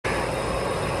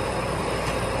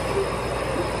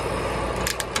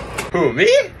Who, me?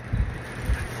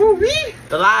 Who, me?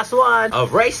 The last one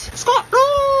of race Scotland.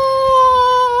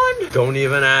 Don't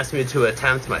even ask me to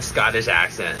attempt my Scottish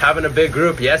accent. Having a big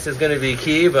group, yes, is gonna be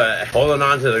key, but holding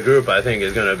on to the group, I think,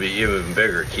 is gonna be even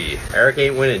bigger key. Eric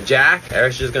ain't winning jack.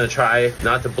 Eric's just gonna try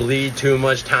not to bleed too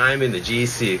much time in the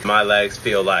GC. My legs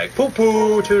feel like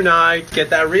poo-poo tonight.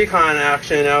 Get that recon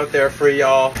action out there for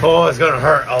y'all. Oh, it's gonna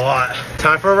hurt a lot.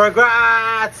 Time for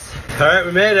regrets. All right,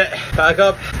 we made it. Back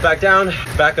up, back down,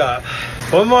 back up.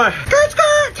 One more.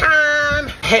 Skirt time.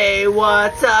 Hey,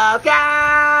 what's up, guys?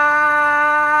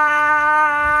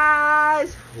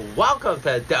 Welcome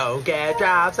to Don't Get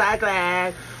Dropped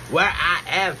Cycling, where I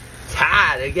am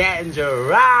tired of getting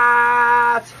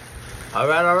dropped. All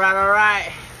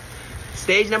right.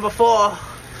 Stage number 4,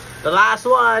 the last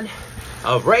one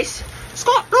of race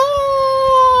Scotland.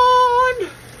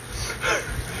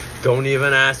 Don't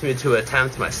even ask me to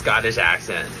attempt my Scottish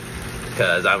accent,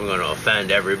 because I'm going to offend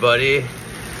everybody,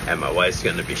 and my wife's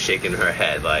going to be shaking her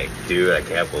head like, dude, I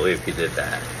can't believe he did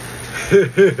that.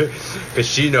 Because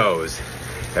she knows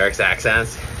Eric's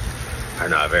accents are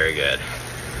not very good.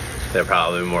 They're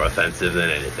probably more offensive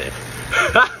than anything.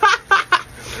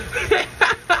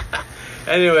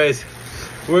 Anyways,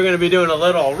 we're going to be doing a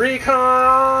little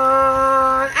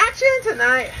recon action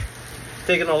tonight.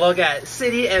 Taking a look at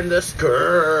City and the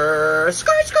Sgurr.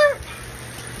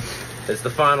 It's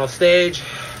the final stage.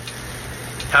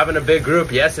 Having a big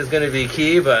group, yes, is going to be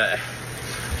key, but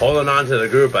holding on to the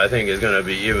group, I think, is going to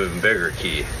be even bigger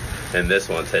key than this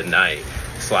one tonight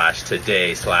 /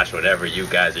 today / whatever you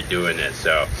guys are doing it.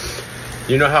 So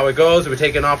you know how it goes. We're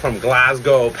taking off from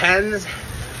Glasgow Pens,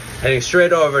 heading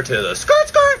straight over to the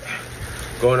Sgurr,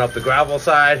 going up the gravel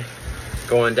side,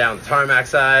 going down the tarmac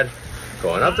side,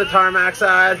 going up the tarmac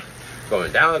side,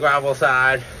 going down the gravel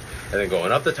side, and then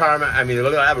going up the tarmac,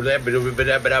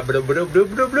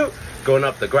 going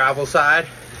up the gravel side,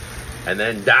 and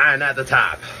then dying at the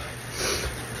top.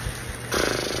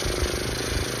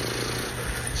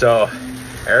 So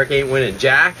Eric ain't winning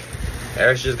jack.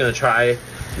 Eric's just gonna try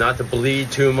not to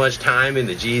bleed too much time in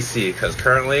the GC, because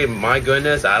currently, my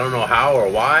goodness, I don't know how or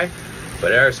why,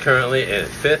 but Eric's currently in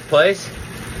 5th place,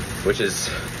 which is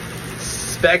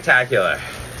spectacular.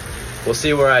 We'll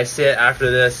see where I sit after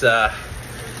this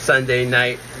Sunday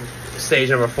night stage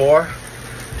number 4,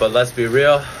 but let's be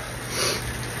real,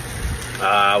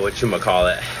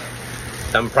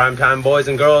 them primetime boys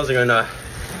and girls are gonna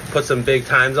put some big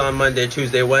times on Monday,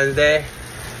 Tuesday, Wednesday,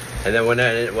 and then when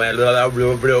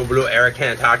Eric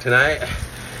can't talk tonight,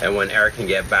 and when Eric can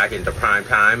get back into prime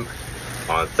time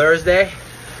on Thursday,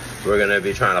 we're gonna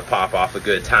be trying to pop off a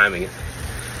good timing.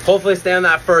 Hopefully stay on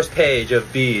that first page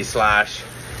of B /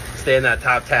 stay in that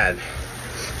top 10.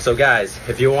 So guys,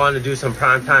 if you want to do some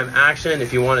primetime action,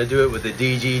 if you want to do it with the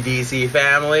DGDC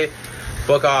family,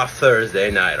 book off Thursday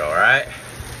night, all right?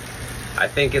 I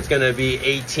think it's going to be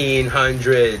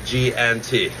 1800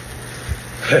 GMT.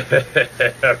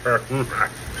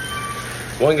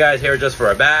 One guy's here just for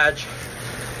a badge.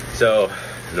 So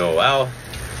Noel's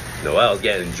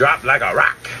getting dropped like a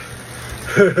rock.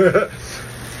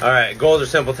 All right, goals are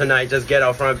simple tonight. Just get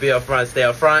out front, be out front, stay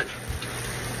out front.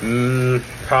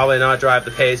 Probably not drive the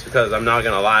pace, because I'm not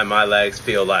gonna lie, my legs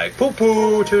feel like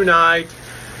poo-poo tonight.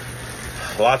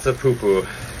 Lots of poo-poo.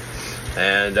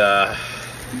 And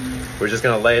we're just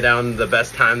gonna lay down the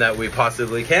best time that we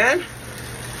possibly can,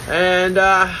 and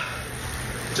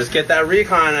just get that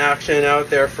recon action out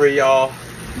there for y'all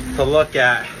to look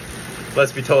at.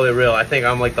 Let's be totally real, I think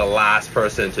I'm like the last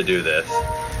person to do this.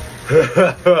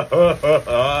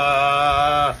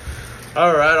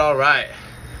 All right.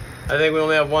 I think we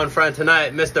only have one friend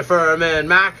tonight, Mr. Furman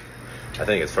Mac. I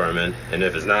think it's Furman, and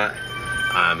if it's not,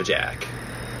 I'm a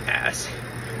jackass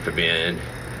for being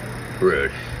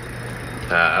rude.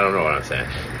 I don't know what I'm saying.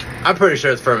 I'm pretty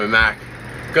sure it's Furman Mac.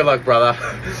 Good luck, brother.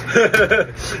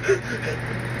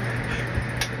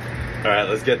 All right,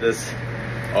 let's get this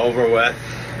over with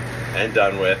and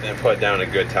done with and put down a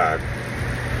good time.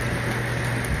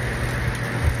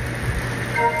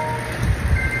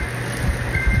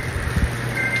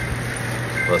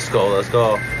 Let's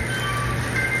go.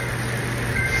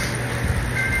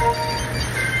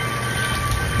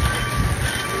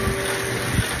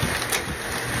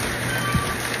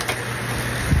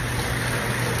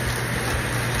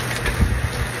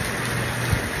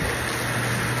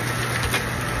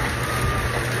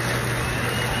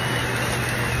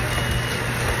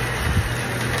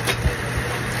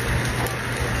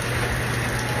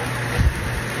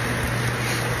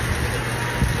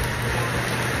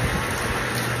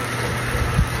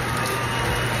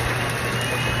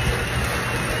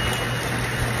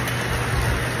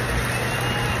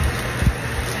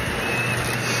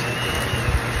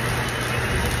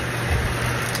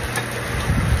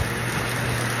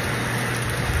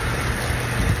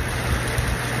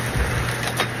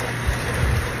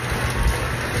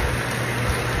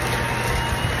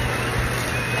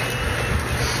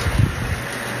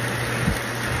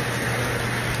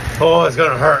 Oh, it's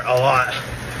gonna hurt a lot.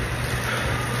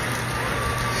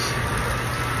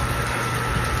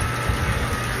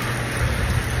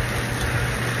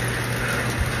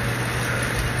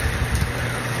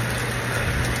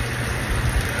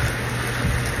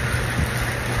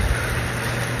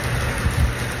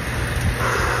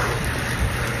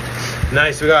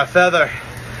 Nice, we got a feather.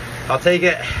 I'll take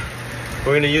it.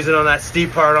 We're gonna use it on that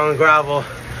steep part on the gravel.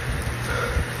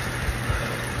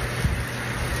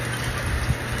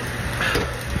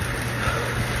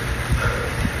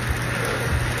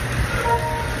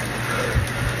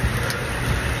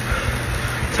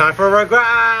 Time for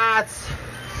regrets.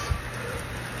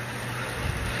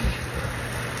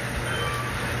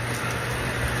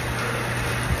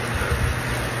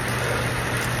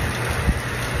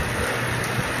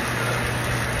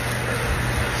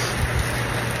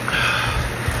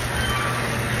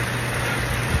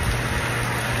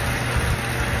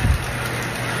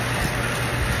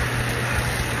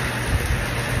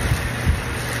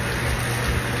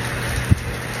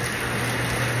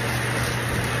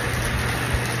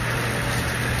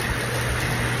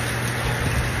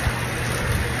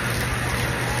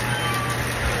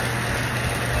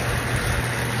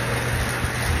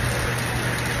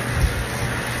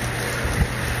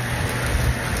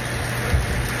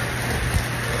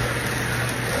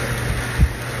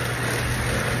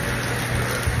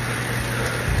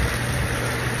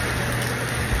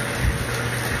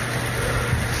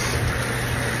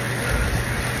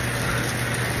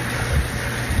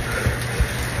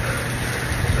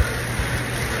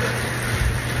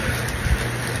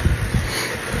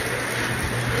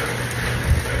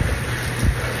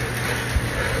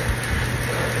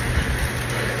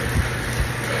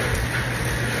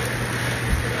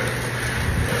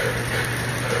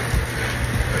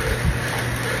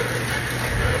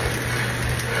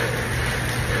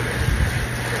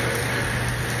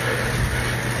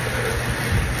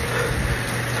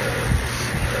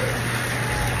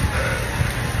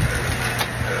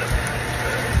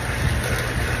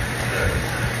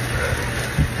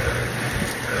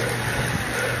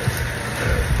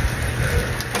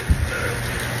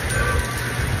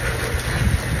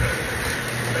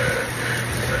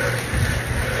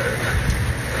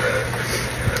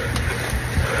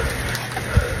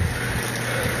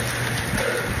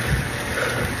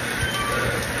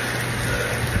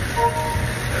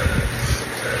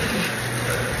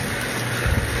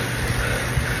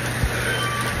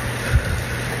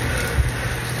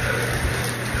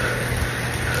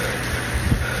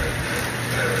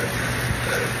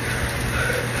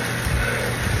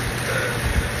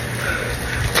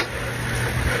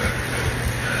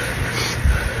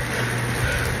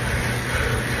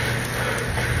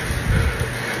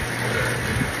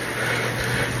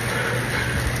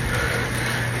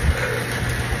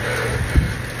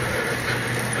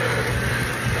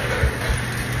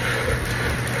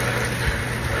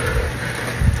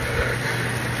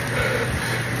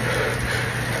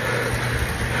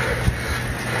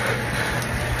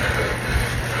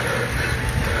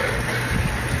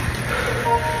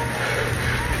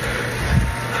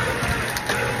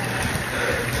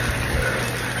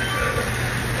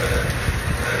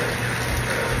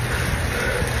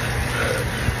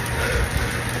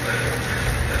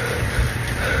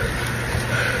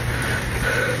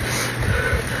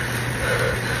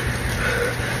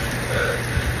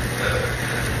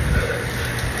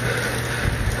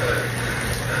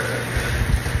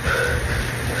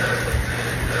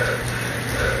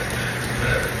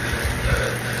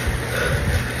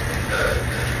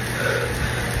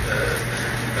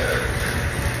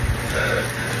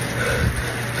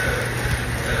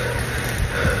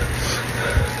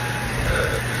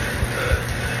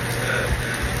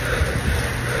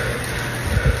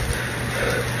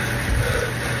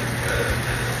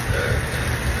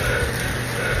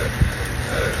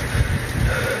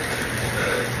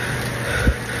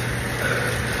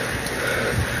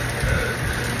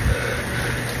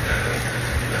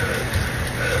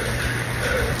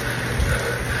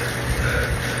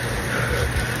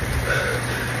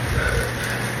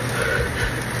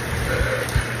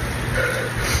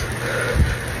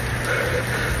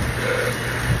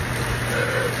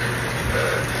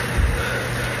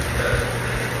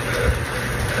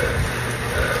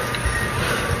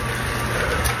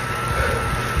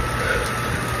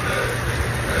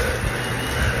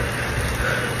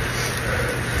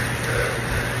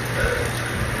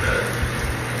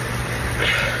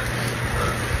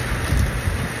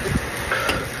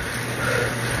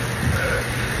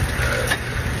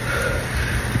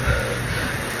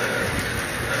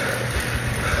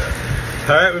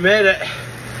 All right, we made it.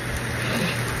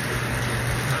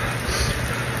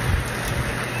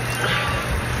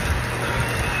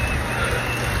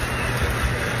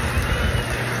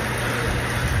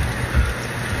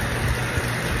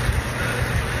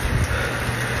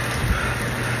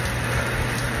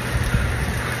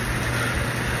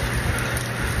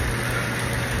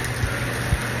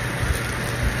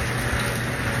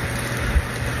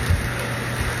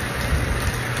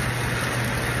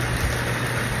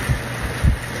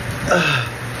 All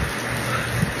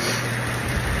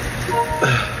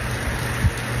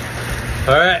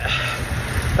right,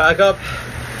 back up,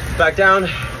 back down,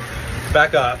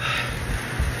 back up.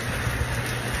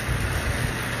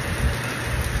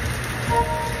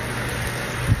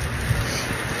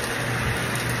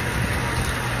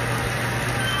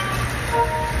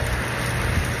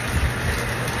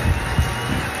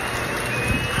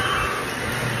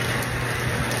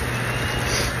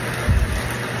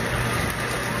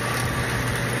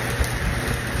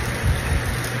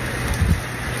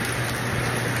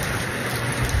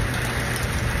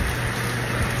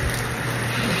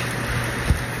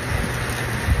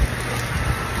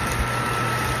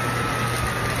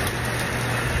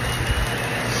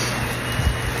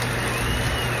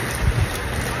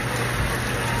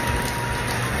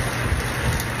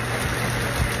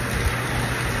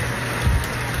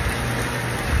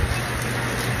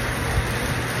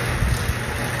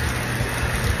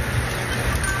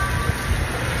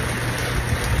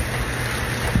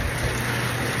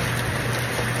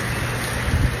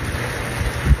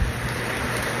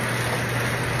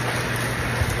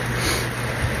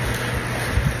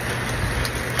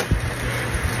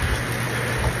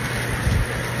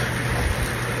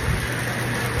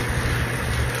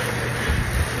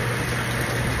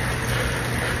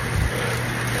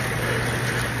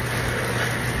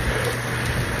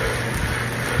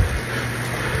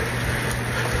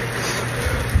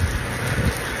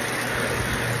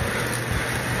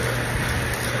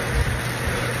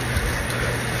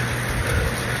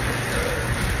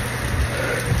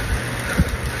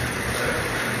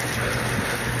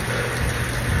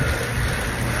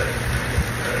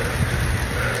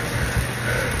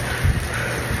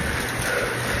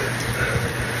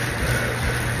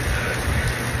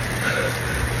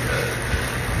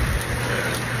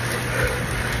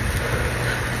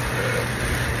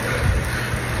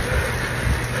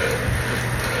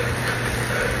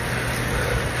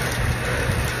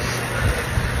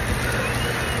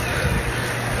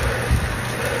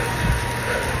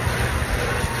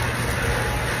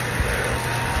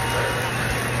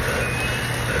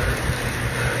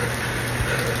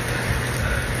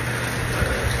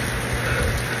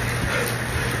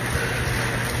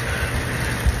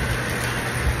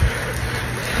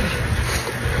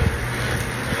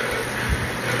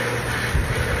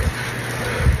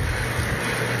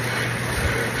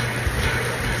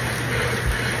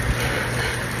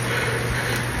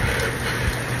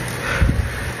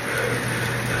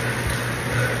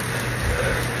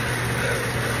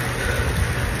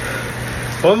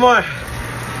 One more.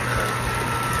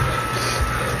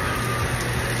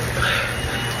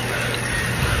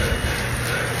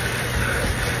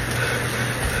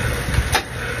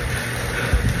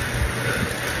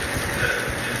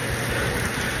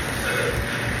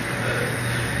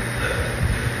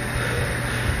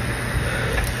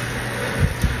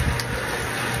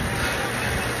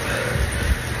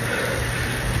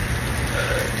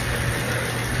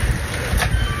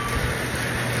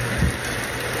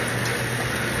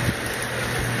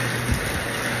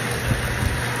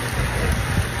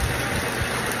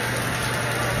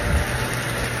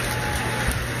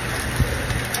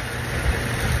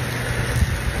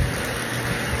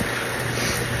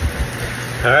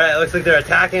 All right, looks like they're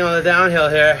attacking on the downhill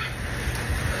here.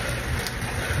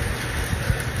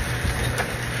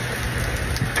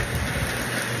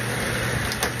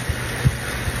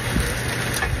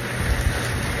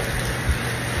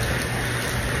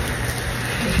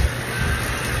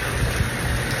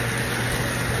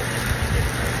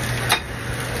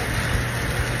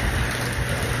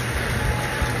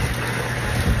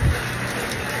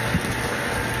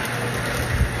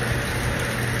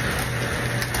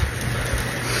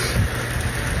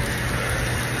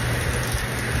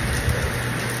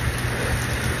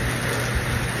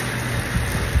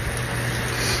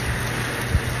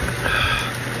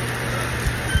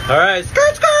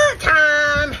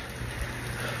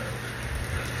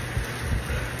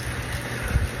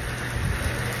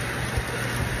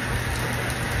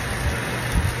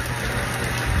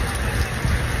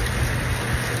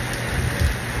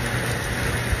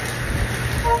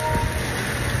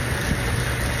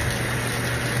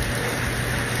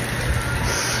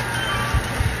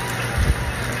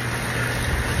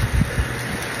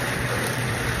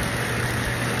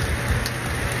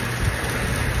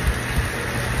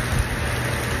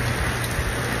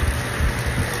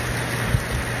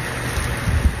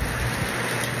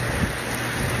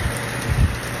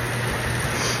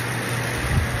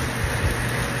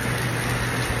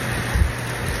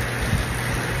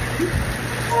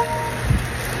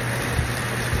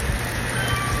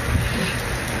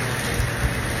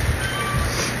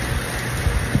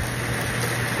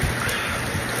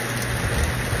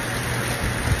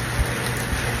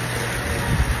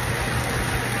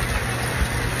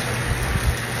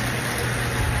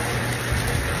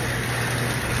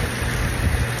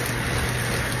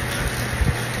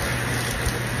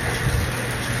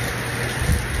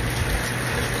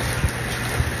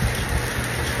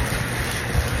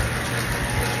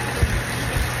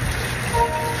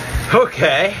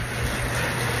 Okay.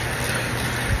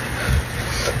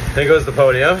 There goes the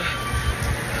podium.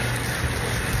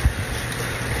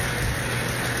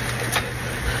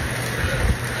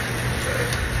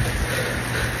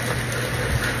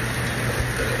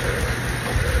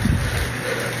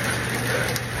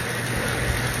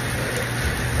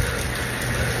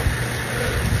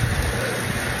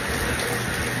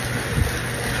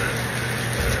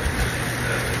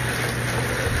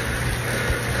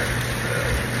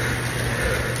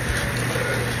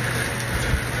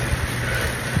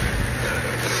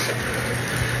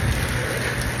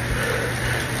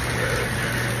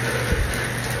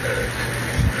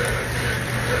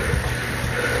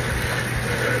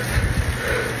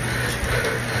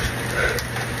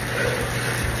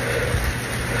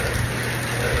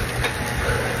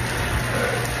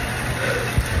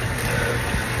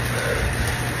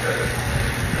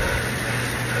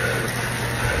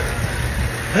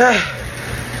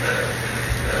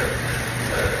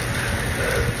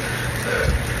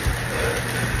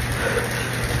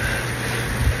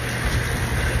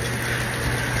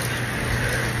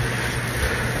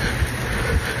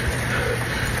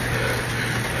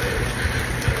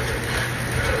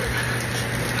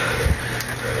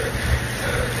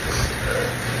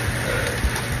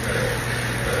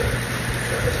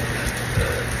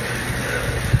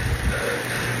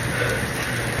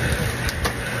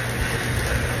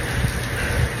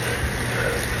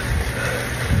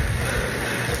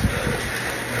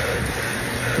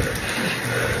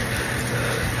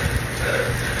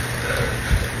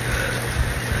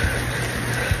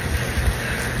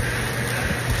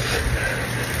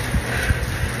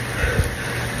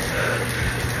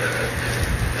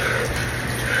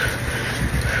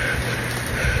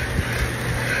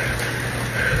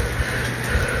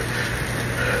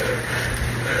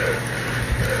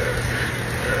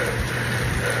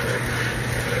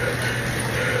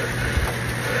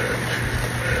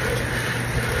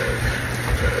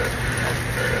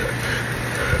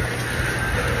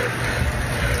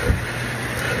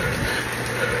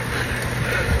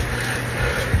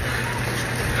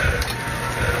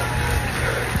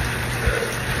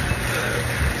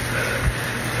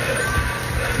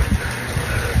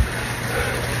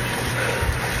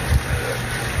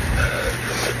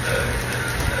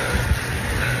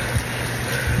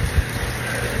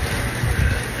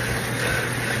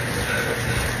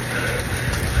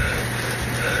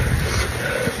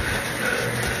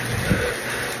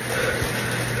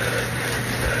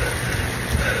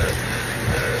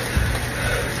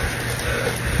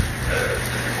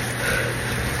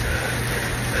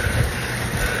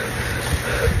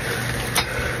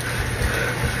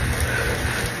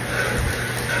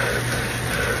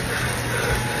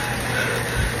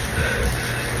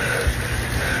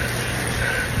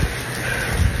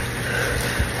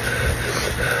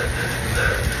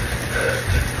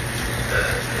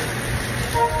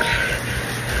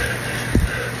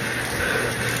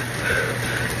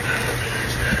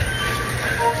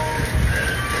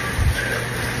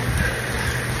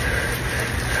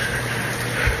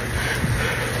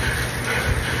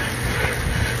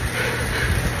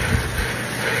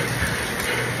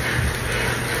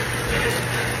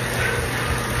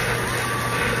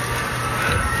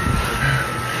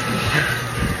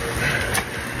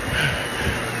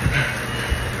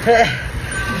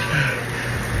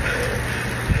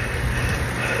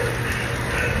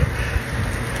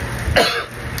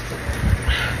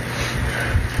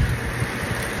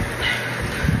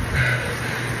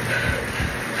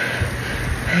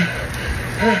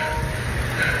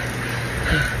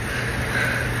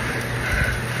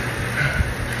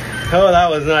 Oh, that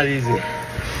was not easy.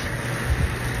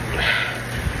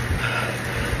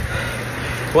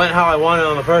 Went how I wanted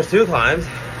on the first two climbs.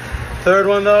 Third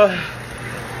one though,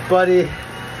 buddy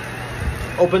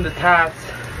opened the taps.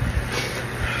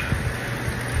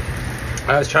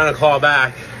 I was trying to claw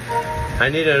back. I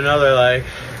needed another like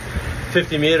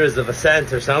 50 meters of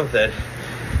ascent or something.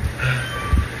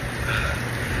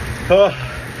 Oh,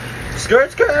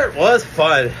 skirt was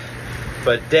fun,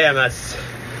 but damn,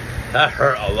 that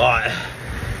hurt a lot,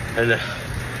 and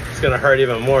it's gonna hurt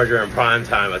even more during prime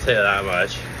time, I'll tell you that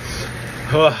much.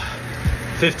 Oh,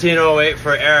 15:08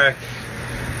 for Eric.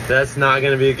 That's not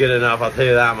gonna be good enough, I'll tell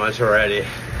you that much already.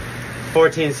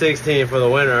 14:16 for the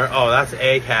winner. Oh, that's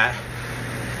A-Cat.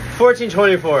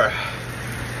 14:24.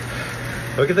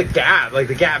 Look at the gap. Like,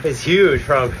 the gap is huge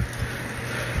from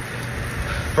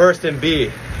first and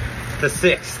B to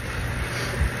sixth.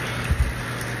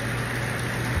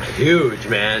 Huge,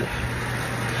 man.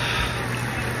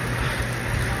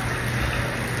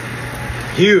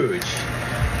 Huge.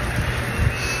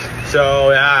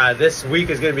 So yeah, this week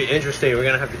is gonna be interesting. We're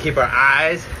gonna have to keep our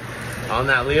eyes on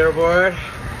that leaderboard.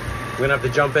 We're gonna have to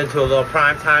jump into a little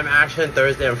prime time action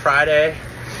Thursday and Friday.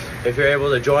 If you're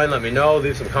able to join, let me know,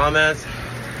 leave some comments.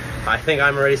 I think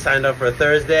I'm already signed up for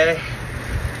Thursday.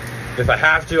 If I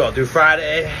have to, I'll do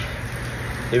Friday,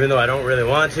 even though I don't really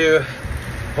want to.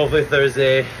 Hopefully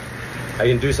Thursday, I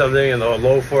can do something in the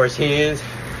low 14s,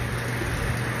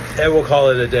 and we'll call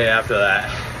it a day after that.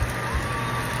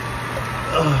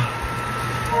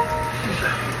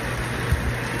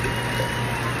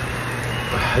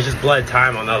 I just bled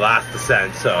time on the last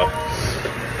descent, so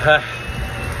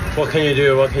what can you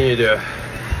do? What can you do?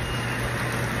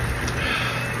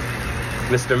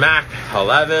 Mr. Mac,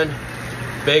 11.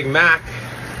 Big Mac.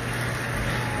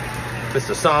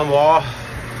 Mr. Samwal.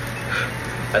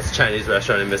 That's a Chinese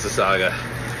restaurant in Mississauga.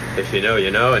 If you know,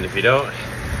 you know, and if you don't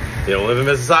live in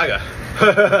Mississauga.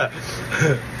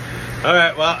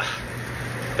 Alright, well,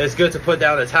 it's good to put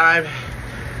down the time.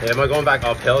 Am I going back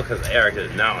uphill? Because Eric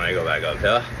did not want to go back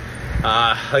uphill.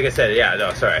 Like I said, yeah,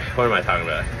 no, sorry. What am I talking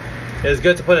about? It's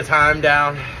good to put a time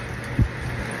down,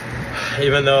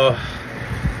 even though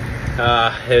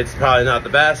it's probably not the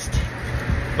best.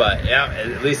 But yeah,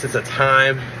 at least it's a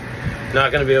time.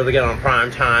 Not going to be able to get on prime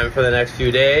time for the next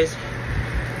few days.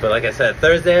 But like I said,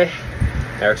 Thursday,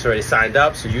 Eric's already signed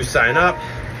up, so you sign up.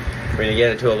 We're going to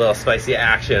get into a little spicy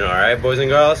action, all right, boys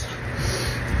and girls?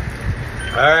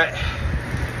 All right.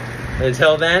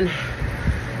 Until then,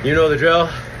 you know the drill.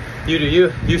 You do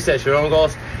you. You set your own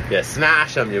goals. You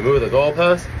smash them. You move the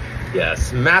goalposts. You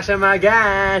smash them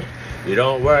again. You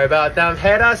don't worry about them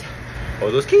haters or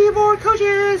those keyboard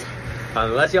coaches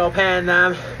unless you'll pan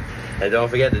them. And don't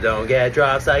forget the don't get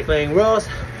drop cycling rules.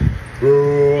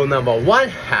 Rule number 1,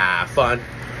 have fun.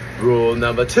 Rule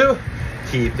number 2,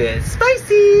 keep it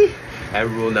spicy.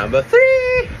 And rule number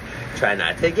 3, try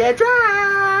not to get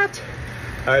dropped.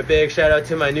 All right, big shout out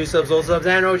to my new subs, old subs,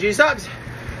 and OG subs.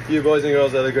 You boys and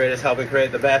girls are the greatest, helping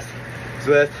create the best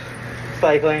Zwift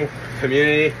cycling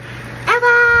community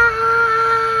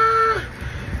ever.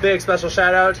 Big special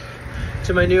shout out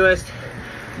to my newest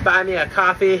buy me a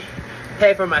coffee,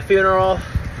 pay for my funeral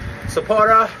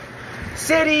supporter,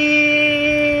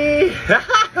 City.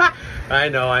 I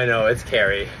know, it's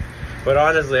Carrie. But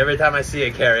honestly, every time I see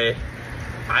a Carrie,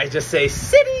 I just say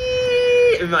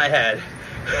City in my head.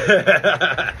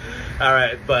 All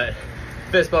right, but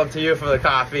fist bump to you for the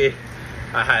coffee.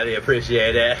 I highly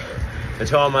appreciate it. And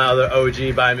to all my other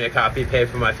OG buy me a coffee, pay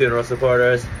for my funeral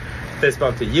supporters, fist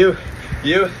bump to you,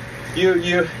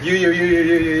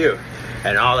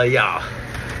 and all of y'all.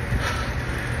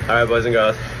 All right, boys and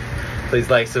girls, please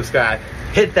like, subscribe,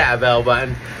 hit that bell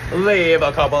button, leave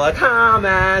a couple of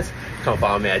comments. Come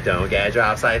follow me at Don't Get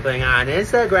Drop Cycling on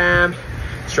Instagram.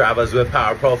 Strava's with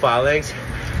power profile links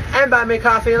and buy me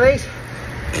coffee links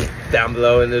down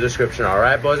below in the description. All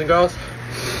right, boys and girls.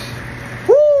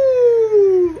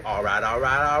 Woo! All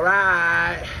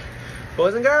right,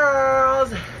 boys and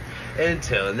girls.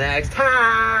 Until next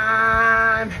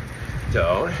time,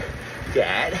 don't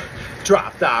get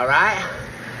dropped. All right.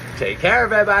 Take care,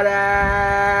 everybody.